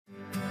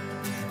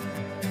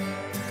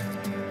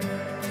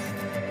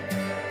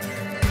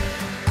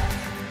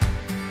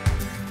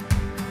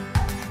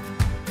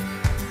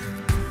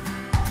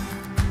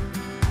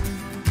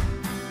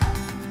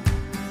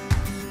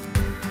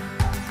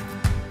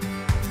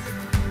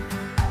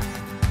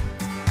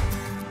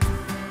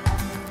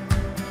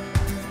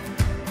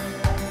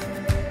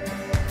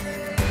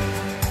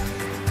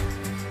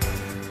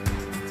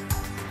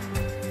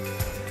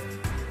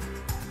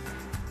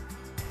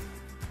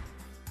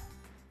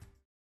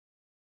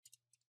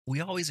We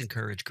always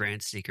encourage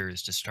grant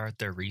seekers to start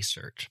their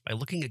research by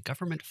looking at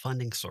government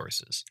funding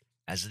sources,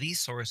 as these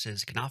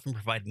sources can often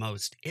provide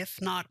most,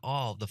 if not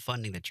all, of the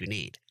funding that you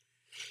need.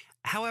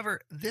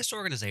 However, this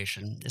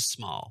organization is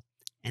small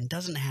and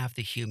doesn't have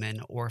the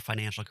human or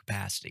financial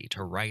capacity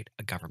to write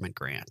a government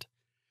grant.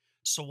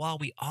 So while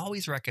we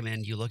always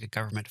recommend you look at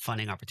government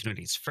funding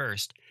opportunities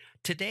first,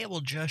 today we'll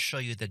just show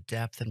you the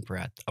depth and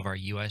breadth of our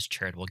U.S.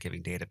 charitable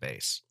giving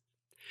database.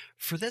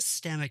 For this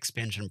STEM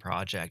expansion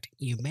project,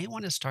 you may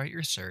want to start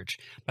your search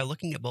by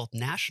looking at both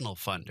national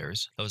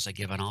funders, those that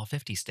give in all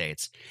 50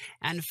 states,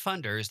 and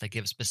funders that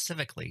give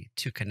specifically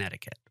to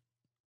Connecticut.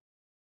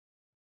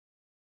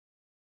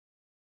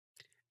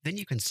 Then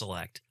you can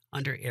select,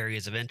 under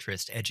areas of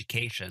interest,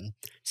 education,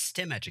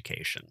 STEM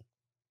education.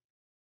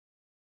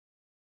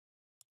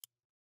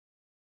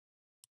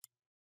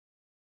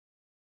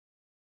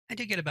 And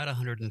you get about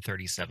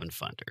 137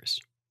 funders.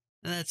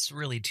 That's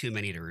really too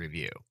many to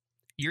review.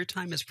 Your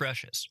time is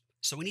precious,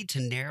 so we need to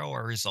narrow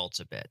our results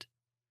a bit.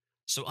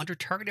 So, under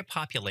targeted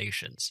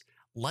populations,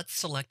 let's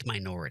select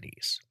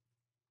minorities.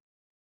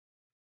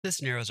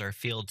 This narrows our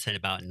field to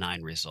about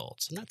 9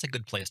 results, and that's a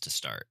good place to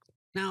start.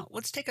 Now,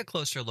 let's take a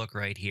closer look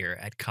right here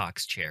at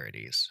Cox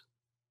Charities.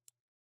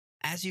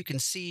 As you can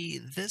see,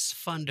 this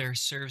funder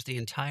serves the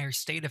entire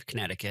state of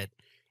Connecticut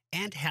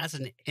and has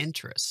an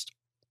interest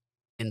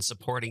in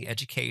supporting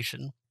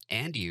education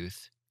and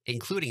youth,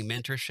 including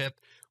mentorship,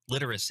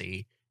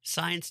 literacy,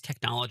 science,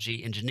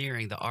 technology,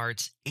 engineering, the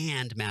arts,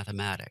 and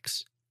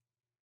mathematics.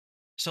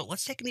 So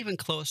let's take an even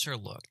closer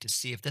look to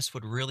see if this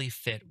would really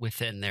fit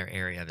within their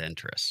area of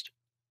interest.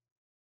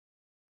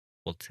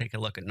 We'll take a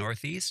look at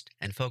Northeast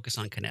and focus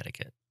on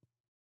Connecticut.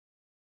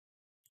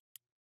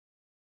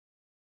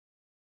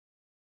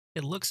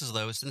 It looks as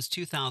though since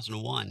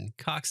 2001,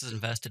 Cox has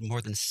invested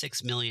more than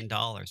 $6 million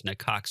into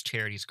Cox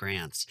Charities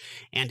grants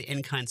and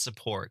in kind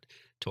support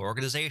to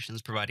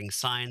organizations providing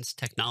science,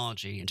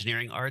 technology,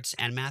 engineering, arts,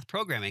 and math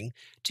programming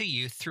to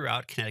youth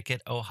throughout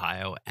Connecticut,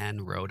 Ohio,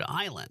 and Rhode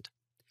Island.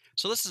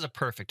 So this is a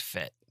perfect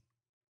fit.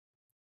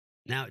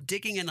 Now,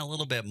 digging in a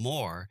little bit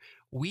more,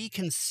 we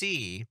can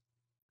see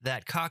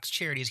that Cox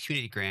Charities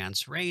community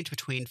grants range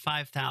between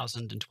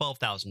 $5,000 and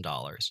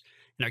 $12,000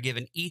 and are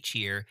given each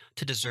year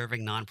to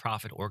deserving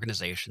nonprofit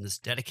organizations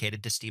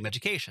dedicated to STEAM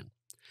education.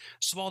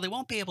 So while they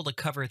won't be able to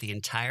cover the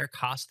entire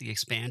cost of the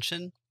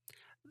expansion,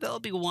 they'll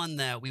be one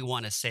that we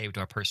want to save to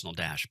our personal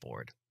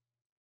dashboard.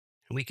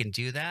 And we can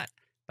do that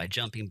by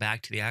jumping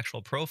back to the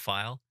actual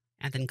profile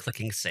and then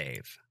clicking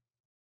Save.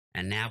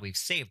 And now we've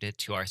saved it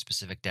to our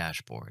specific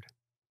dashboard.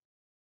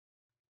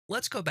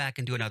 Let's go back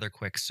and do another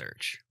quick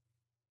search.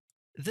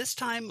 This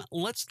time,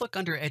 let's look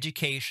under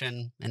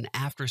education and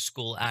after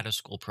school, out of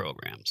school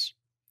programs.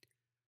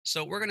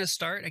 So we're going to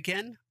start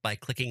again by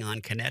clicking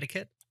on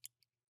Connecticut,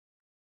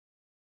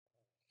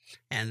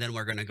 and then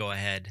we're going to go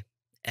ahead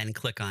and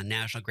click on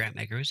National Grant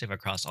Makers if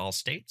across all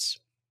states.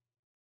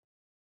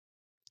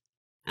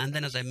 And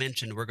then, as I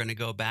mentioned, we're going to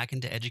go back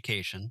into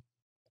education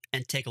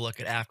and take a look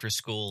at after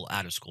school,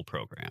 out of school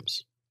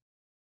programs.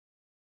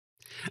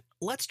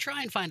 Let's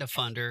try and find a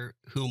funder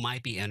who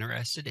might be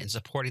interested in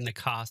supporting the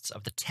costs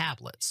of the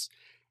tablets.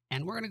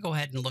 And we're going to go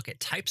ahead and look at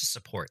types of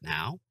support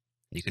now.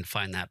 You can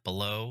find that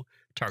below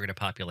targeted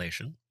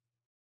population.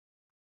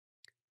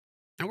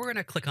 And we're going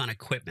to click on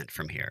equipment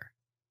from here.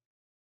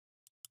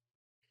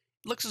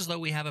 It looks as though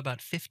we have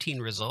about 15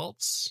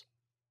 results.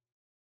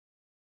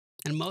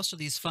 And most of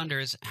these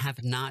funders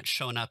have not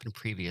shown up in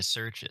previous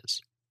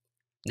searches.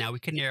 Now we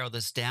can narrow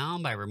this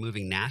down by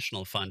removing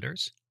national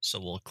funders. So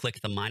we'll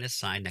click the minus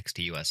sign next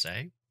to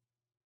USA.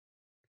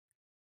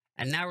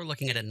 And now we're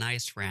looking at a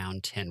nice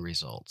round 10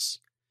 results.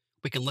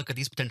 We can look at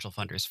these potential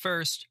funders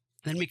first,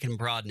 then we can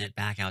broaden it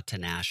back out to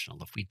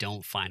national if we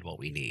don't find what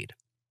we need.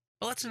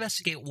 But let's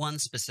investigate one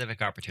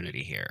specific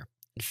opportunity here.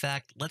 In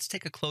fact, let's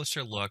take a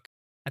closer look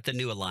at the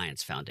New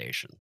Alliance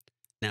Foundation.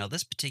 Now,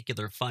 this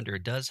particular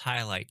funder does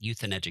highlight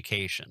youth and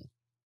education,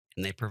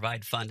 and they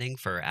provide funding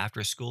for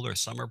after school or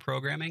summer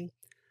programming,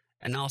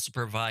 and also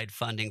provide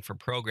funding for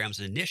programs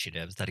and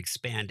initiatives that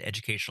expand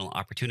educational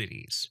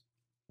opportunities.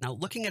 Now,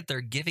 looking at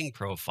their giving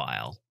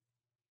profile,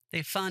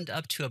 they fund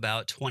up to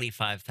about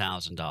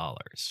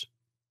 $25,000.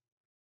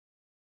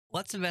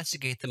 Let's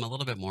investigate them a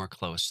little bit more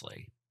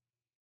closely.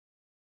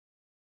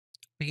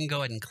 We can go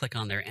ahead and click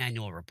on their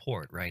annual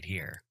report right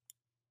here.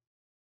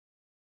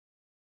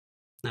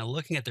 Now,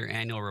 looking at their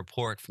annual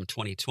report from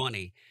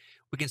 2020,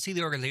 we can see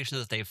the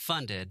organizations that they've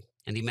funded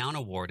and the amount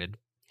awarded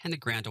and the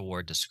grant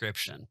award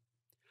description.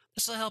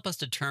 This will help us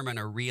determine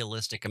a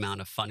realistic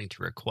amount of funding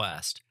to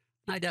request.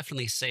 And I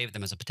definitely save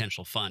them as a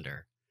potential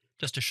funder.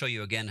 Just to show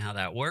you again how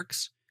that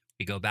works,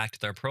 we go back to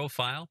their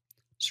profile,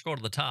 scroll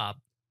to the top,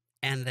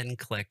 and then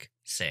click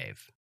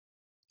Save.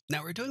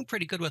 Now we're doing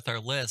pretty good with our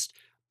list,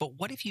 but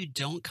what if you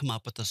don't come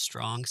up with a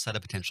strong set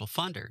of potential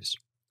funders?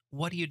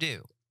 What do you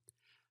do?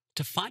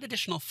 To find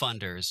additional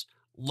funders,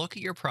 look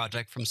at your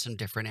project from some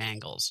different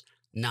angles,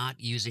 not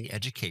using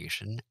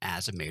education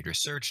as a major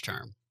search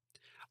term.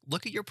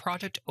 Look at your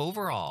project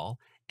overall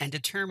and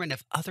determine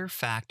if other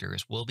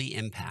factors will be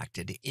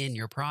impacted in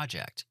your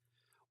project.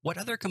 What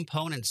other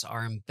components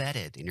are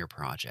embedded in your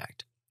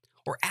project?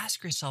 Or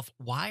ask yourself,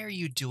 why are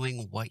you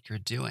doing what you're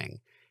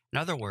doing? In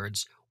other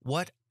words,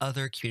 what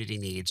other community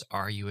needs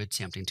are you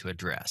attempting to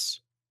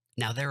address?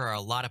 Now, there are a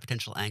lot of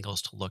potential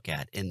angles to look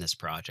at in this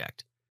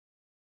project.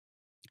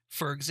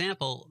 For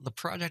example, the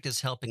project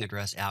is helping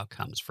address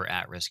outcomes for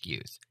at risk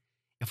youth.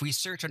 If we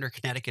search under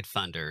Connecticut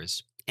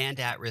funders and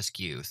at risk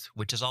youth,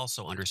 which is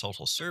also under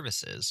social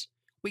services,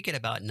 we get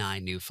about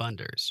 9 new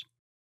funders.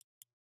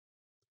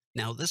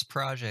 Now, this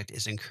project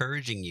is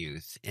encouraging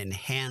youth in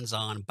hands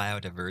on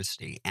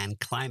biodiversity and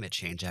climate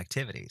change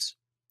activities.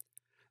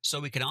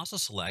 So we can also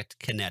select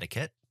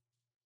Connecticut,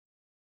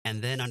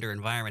 and then under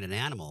environment and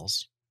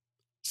animals,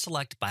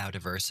 select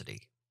biodiversity.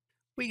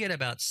 We get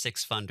about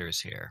 6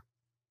 funders here.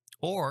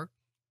 Or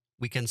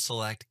we can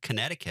select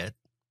Connecticut,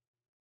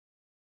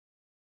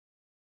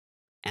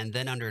 and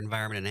then under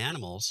environment and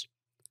animals,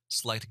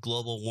 select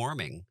global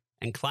warming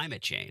and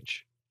climate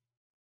change.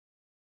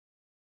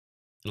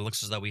 And it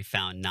looks as though we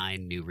found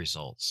 9 new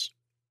results.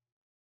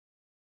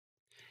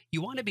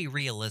 You want to be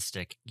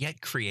realistic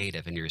yet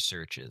creative in your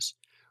searches.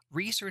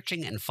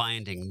 Researching and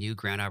finding new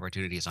grant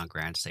opportunities on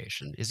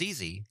GrantStation is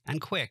easy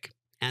and quick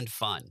and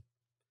fun.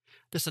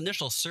 This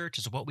initial search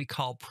is what we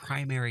call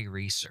primary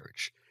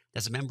research.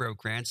 As a member of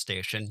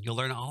GrantStation, you'll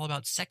learn all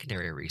about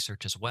secondary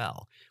research as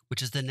well,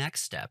 which is the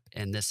next step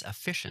in this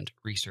efficient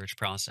research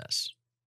process.